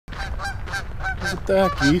Look at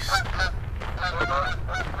that, geese.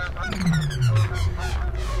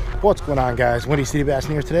 What's going on, guys? WindyCityBassin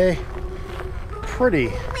here today. Pretty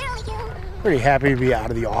happy to be out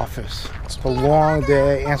of the office. It's a long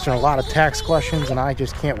day, answering a lot of tax questions, and I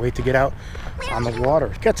just can't wait to get out on the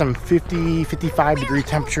water. Got some 50, 55 degree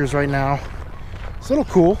temperatures right now. It's a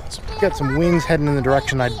little cool. Got some winds heading in the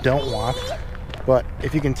direction I don't want, but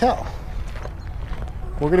if you can tell,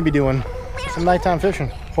 we're gonna be doing some nighttime fishing.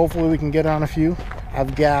 Hopefully we can get on a few.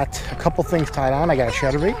 I've got a couple things tied on. I got a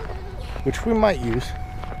chatterbait, which we might use,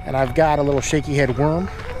 and I've got a little shaky head worm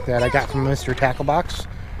that I got from Mr. Tackle Box.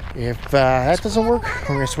 If that doesn't work,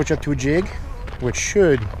 we're gonna switch up to a jig, which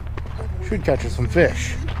should catch us some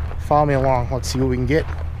fish. Follow me along. Let's see what we can get,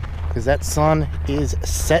 because that sun is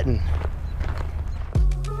setting.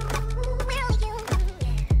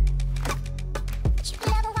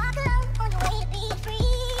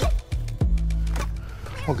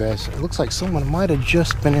 Well, guys, it looks like someone might have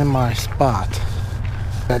just been in my spot.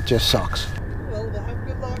 That just sucks. Well, have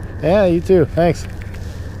good luck. Yeah, you too. Thanks.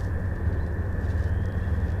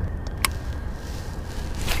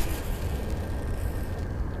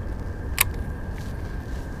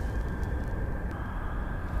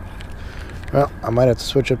 Well, I might have to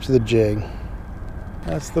switch up to the jig.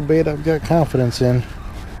 That's the bait I've got confidence in.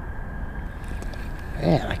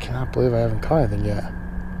 Man, I cannot believe I haven't caught anything yet.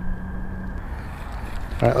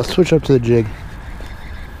 Alright, let's switch up to the jig.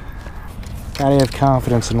 Gotta have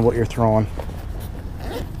confidence in what you're throwing.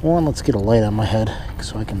 One, let's get a light on my head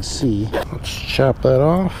so I can see. Let's chop that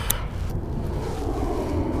off.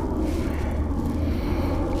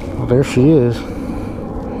 Well, there she is.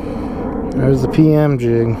 There's the PM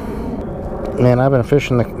jig. Man, I've been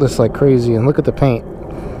fishing this like crazy, and look at the paint.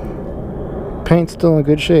 Paint's still in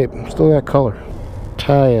good shape. Still got color.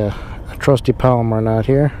 Tie a trusty Palomar knot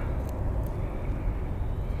here.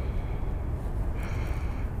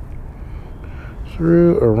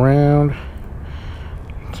 Through, around,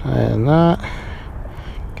 tie a knot,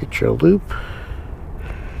 get your loop,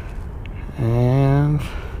 and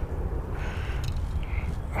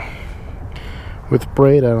with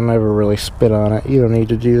braid I don't ever really spit on it. You don't need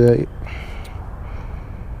to do that.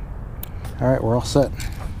 Alright, we're all set.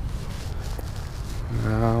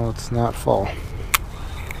 Now let's not fall.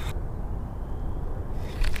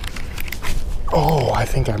 Oh, I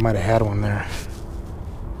think I might have had one there.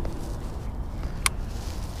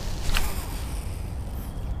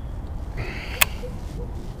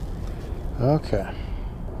 Okay,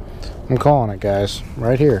 I'm calling it, guys,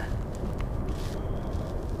 right here.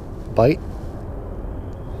 Bite.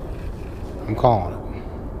 I'm calling it.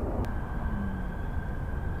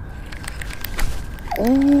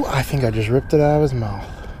 Oh, I think I just ripped it out of his mouth.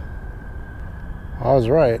 I was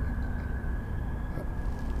right.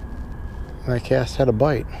 That cast had a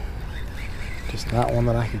bite, just not one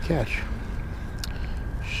that I could catch.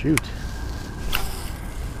 Shoot.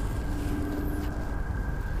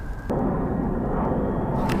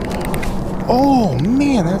 Oh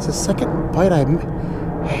man, that's the second bite I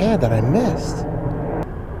had that I missed.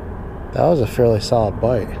 That was a fairly solid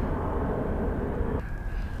bite.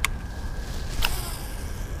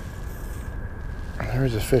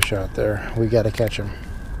 There's a fish out there. We gotta catch him.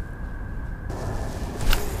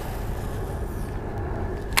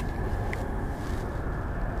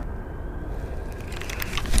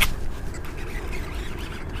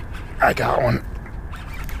 I got one.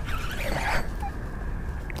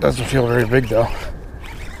 Doesn't feel very big though.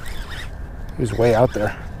 He was way out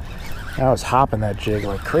there. I was hopping that jig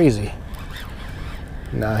like crazy.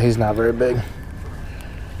 No, he's not very big.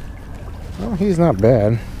 Well, he's not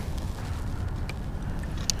bad.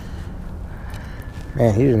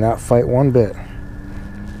 Man, he did not fight one bit.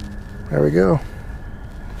 There we go.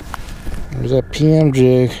 There's that PM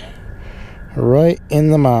jig right in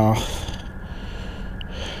the mouth.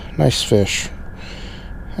 Nice fish.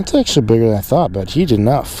 That's actually bigger than I thought, but he did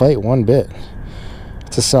not fight one bit.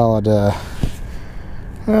 It's a solid,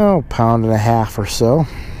 pound and a half or so.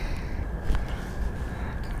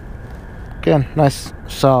 Again, nice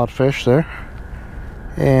solid fish there.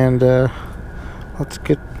 And let's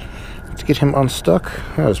get him unstuck.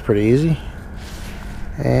 That was pretty easy.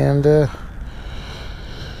 And that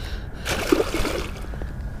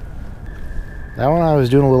one I was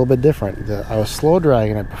doing a little bit different. I was slow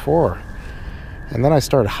dragging it before, and then I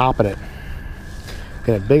started hopping it.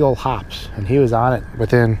 Got big old hops, and he was on it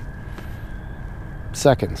within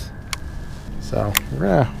seconds. So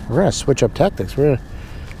we're gonna switch up tactics. We're gonna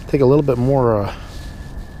take a little bit more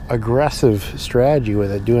aggressive strategy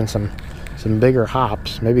with it, doing some bigger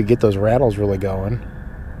hops, maybe get those rattles really going,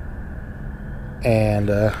 and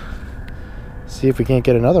see if we can't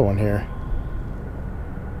get another one here.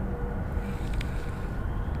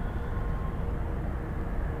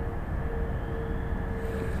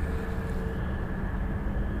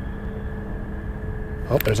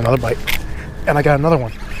 There's another bite. And I got another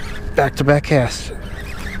one. Back-to-back cast.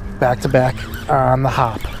 Back-to-back on the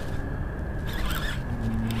hop.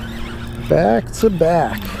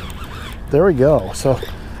 Back-to-back. There we go. So,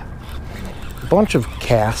 a bunch of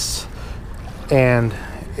casts. And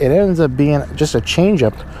it ends up being just a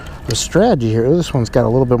change-up. The strategy here. This one's got a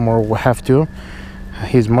little bit more heft to him.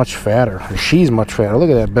 He's much fatter. Or she's much fatter. Look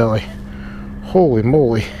at that belly. Holy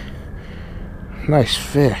moly. Nice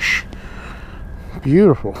fish.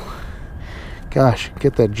 Beautiful. Gosh,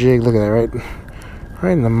 get that jig. Look at that,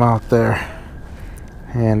 right in the mouth there.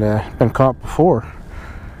 And been caught before.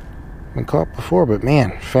 But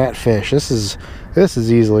man, fat fish. This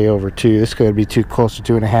is easily over 2. This could be close to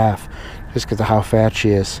 2.5, just because of how fat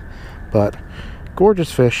she is. But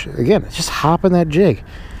gorgeous fish. Again, just hopping that jig.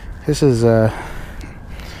 This is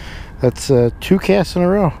that's 2 casts in a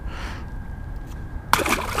row.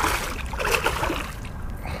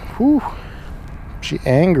 Whew. She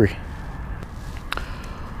angry.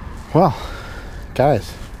 Well,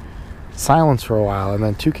 guys, silence for a while and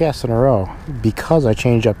then 2 casts in a row because I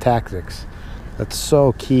changed up tactics. That's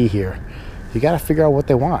so key here. You got to figure out what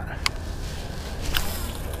they want.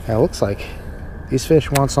 And it looks like these fish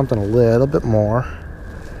want something a little bit more,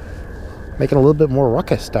 making a little bit more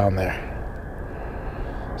ruckus down there.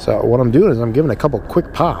 So what I'm doing is I'm giving a couple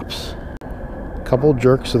quick pops, a couple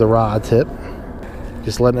jerks of the rod tip,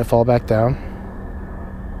 just letting it fall back down.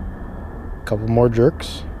 A couple more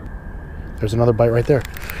jerks. There's another bite right there.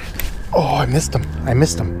 Oh, I missed him.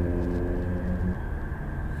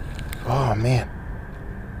 Oh, man.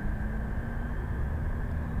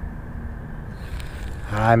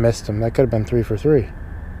 I missed him. That could have been 3 for 3.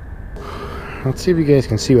 Let's see if you guys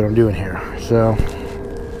can see what I'm doing here. So,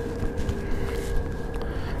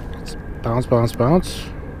 let's bounce, bounce, bounce.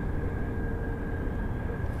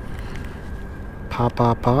 Pop,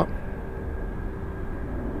 pop, pop.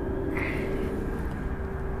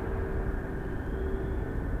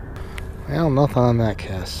 Well, nothing on that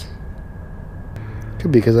cast.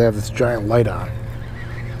 Could be because I have this giant light on.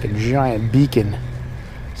 Like a giant beacon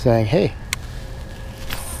saying, hey,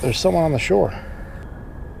 there's someone on the shore.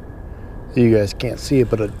 You guys can't see it,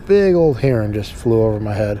 but a big old heron just flew over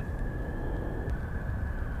my head.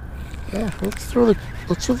 Yeah, let's throw the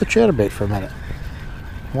chatterbait for a minute.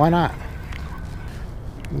 Why not?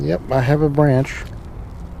 Yep, I have a branch.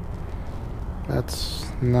 That's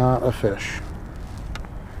not a fish.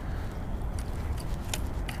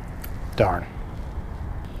 Darn.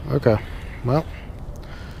 Okay, well,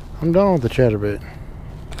 I'm done with the chatterbait.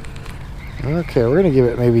 Okay, we're gonna give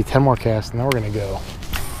it maybe 10 more casts and then we're gonna go.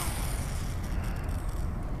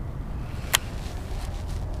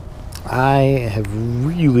 I have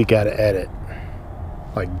really got to edit,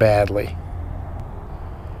 like badly.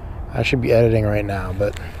 I should be editing right now,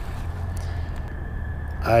 but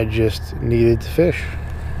I just needed to fish.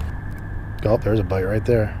 Oh, there's a bite right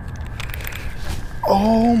there.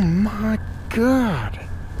 Oh my God.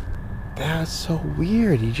 That's so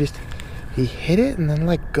weird. He hit it and then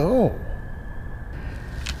let go.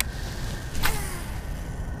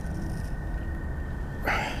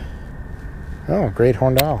 Oh, great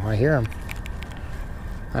horned owl. I hear him.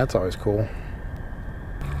 That's always cool.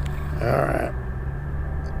 Alright.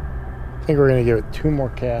 I think we're going to give it 2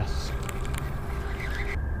 more casts.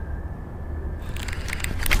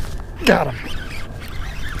 Got him.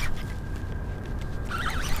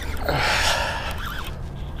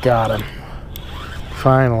 Got him.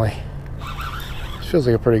 Finally. This feels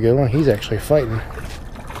like a pretty good one. He's actually fighting.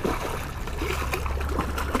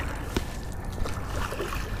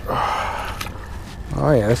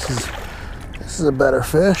 Oh yeah, this is a better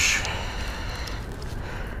fish.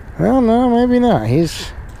 Well, no, maybe not.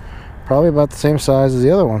 He's probably about the same size as the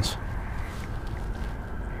other ones.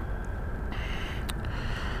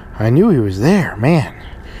 I knew he was there, man.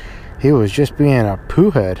 He was just being a poo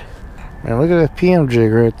head. Man, look at that PM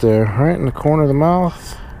jig right there, right in the corner of the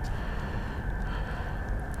mouth.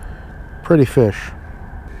 Pretty fish.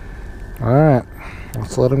 Alright,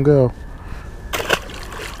 let's let him go.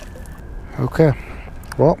 Okay,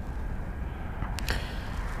 well,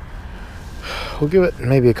 we'll give it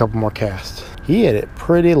maybe a couple more casts. He hit it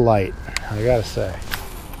pretty light, I gotta say.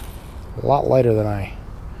 A lot lighter than I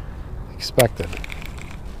expected.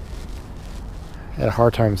 I had a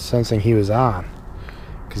hard time sensing he was on,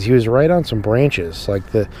 because he was right on some branches. Like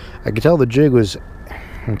I could tell the jig was,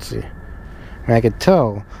 let's see, I could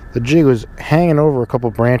tell the jig was hanging over a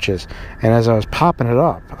couple branches, and as I was popping it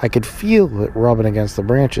up, I could feel it rubbing against the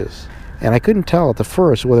branches. And I couldn't tell at the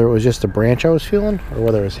first whether it was just a branch I was feeling or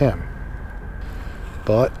whether it was him.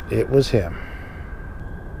 But it was him.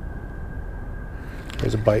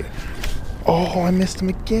 There's a bite. Oh, I missed him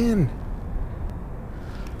again.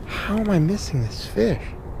 How am I missing this fish?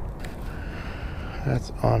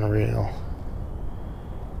 That's unreal.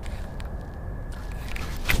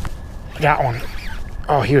 Got one.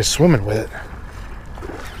 Oh, he was swimming with it.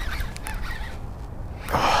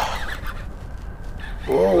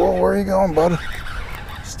 Whoa, whoa, where are you going, bud?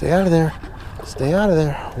 Stay out of there. Stay out of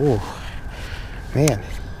there. Oh, man.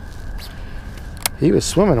 He was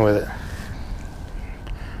swimming with it.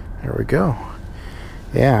 There we go.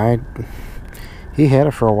 Yeah, he had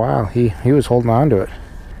it for a while. He was holding on to it.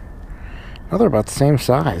 Another about the same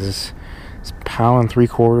size. It's pound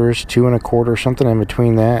 3/4, 2 1/4, something in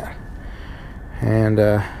between that. And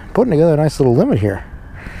putting together a nice little limit here.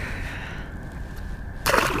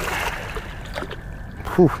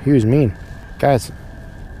 Whew, he was mean. Guys,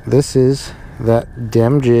 this is that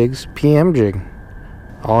Dem Jigs PM jig.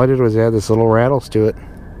 All I did was add this little rattles to it.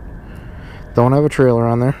 Don't have a trailer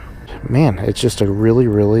on there. Man, it's just a really,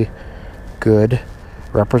 really good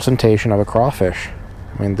representation of a crawfish.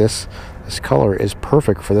 I mean, this color is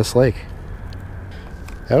perfect for this lake.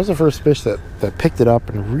 That was the first fish that picked it up,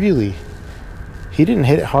 and really, he didn't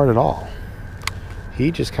hit it hard at all. He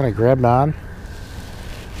just kind of grabbed on,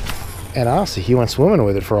 and honestly, he went swimming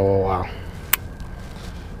with it for a little while.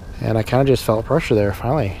 And I kind of just felt pressure there.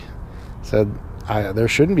 Finally said, there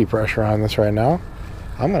shouldn't be pressure on this right now.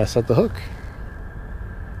 I'm going to set the hook.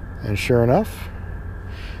 And sure enough,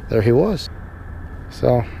 there he was.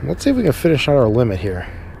 So let's see if we can finish out our limit here.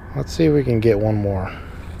 Let's see if we can get one more.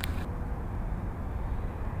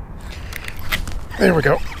 There we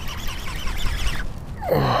go.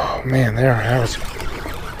 Oh man,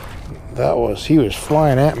 he was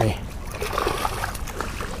flying at me.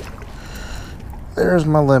 There's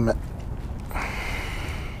my limit.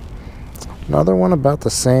 Another one about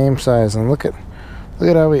the same size, and look at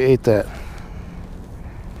how we ate that.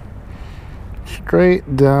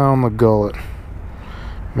 Straight down the gullet.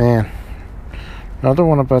 Man, another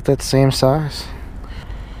one about that same size.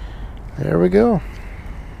 There we go.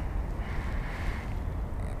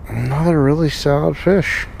 Another really solid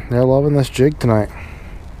fish. They're loving this jig tonight.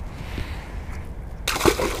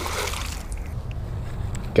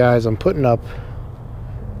 Guys, I'm putting up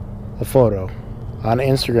a photo on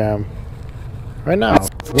Instagram right now.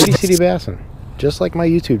 WindyCityBassin, just like my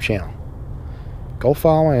YouTube channel. Go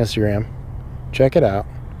follow my Instagram. Check it out.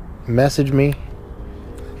 Message me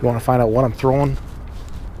if you want to find out what I'm throwing,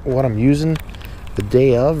 what I'm using the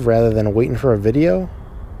day of rather than waiting for a video.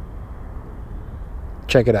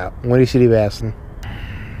 Check it out. WindyCityBassin.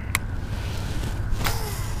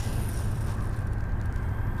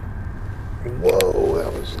 Whoa,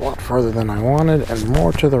 that was a lot further than I wanted and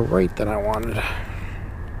more to the right than I wanted.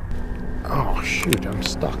 Oh shoot, I'm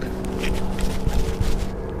stuck.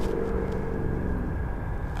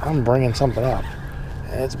 I'm bringing something up,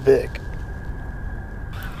 and it's big.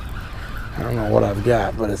 I don't know what I've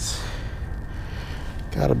got, but it's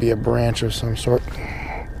got to be a branch of some sort.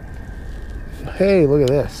 Hey, look at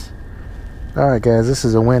this. Alright guys, this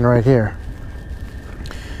is a win right here.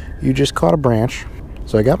 You just caught a branch.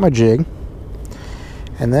 So I got my jig,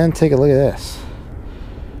 and then take a look at this.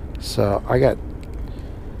 So I got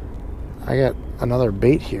another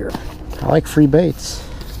bait here. I like free baits.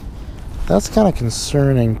 That's kind of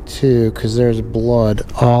concerning too, because there's blood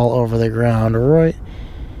all over the ground right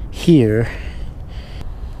here.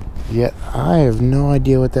 Yet I have no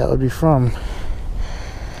idea what that would be from,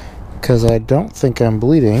 because I don't think I'm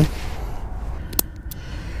bleeding.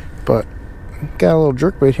 But got a little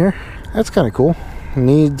jerkbait here. That's kind of cool.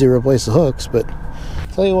 Need to replace the hooks, but I'll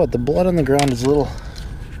tell you what, the blood on the ground is a little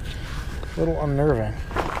unnerving.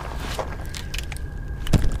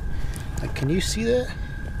 Like, can you see that?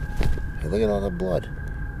 Hey, look at all the blood.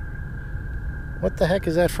 What the heck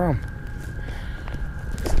is that from?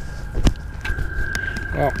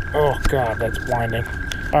 Oh god, that's blinding.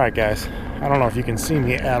 Alright guys, I don't know if you can see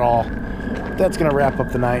me at all. That's gonna wrap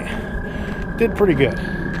up the night. Did pretty good.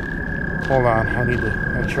 Hold on, I need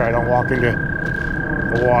to make sure I don't walk into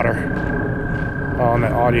the water. Oh, and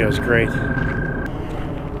the audio is great.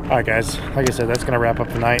 Alright guys, like I said, that's gonna wrap up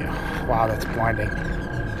the night. Wow, that's blinding.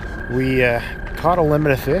 We caught a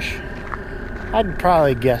limit of fish. I'd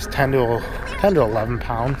probably guess 10 to 11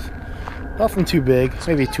 pounds. Nothing too big.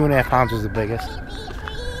 Maybe 2.5 pounds was the biggest.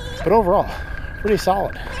 But overall, pretty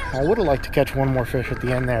solid. I would have liked to catch one more fish at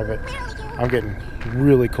the end there, but I'm getting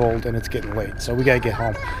really cold and it's getting late, so we gotta get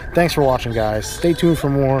home. Thanks for watching, guys. Stay tuned for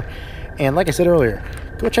more. And like I said earlier,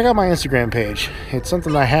 go check out my Instagram page. It's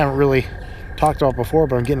something I haven't really talked about before,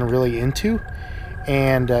 but I'm getting really into.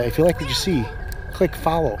 And if you like what you see, click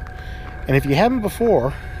follow. And if you haven't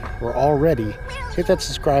before or already, hit that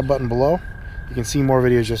subscribe button below. You can see more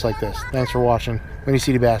videos just like this. Thanks for watching.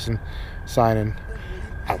 WindyCityBassin signing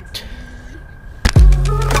out.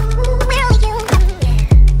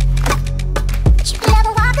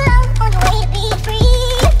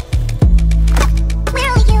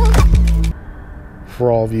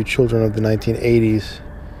 For all of you children of the 1980s, you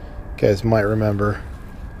guys might remember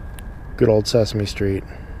good old Sesame Street.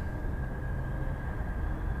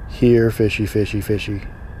 Here, fishy, fishy, fishy.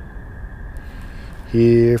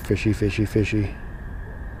 Here, fishy, fishy, fishy.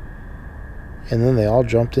 And then they all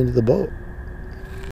jumped into the boat.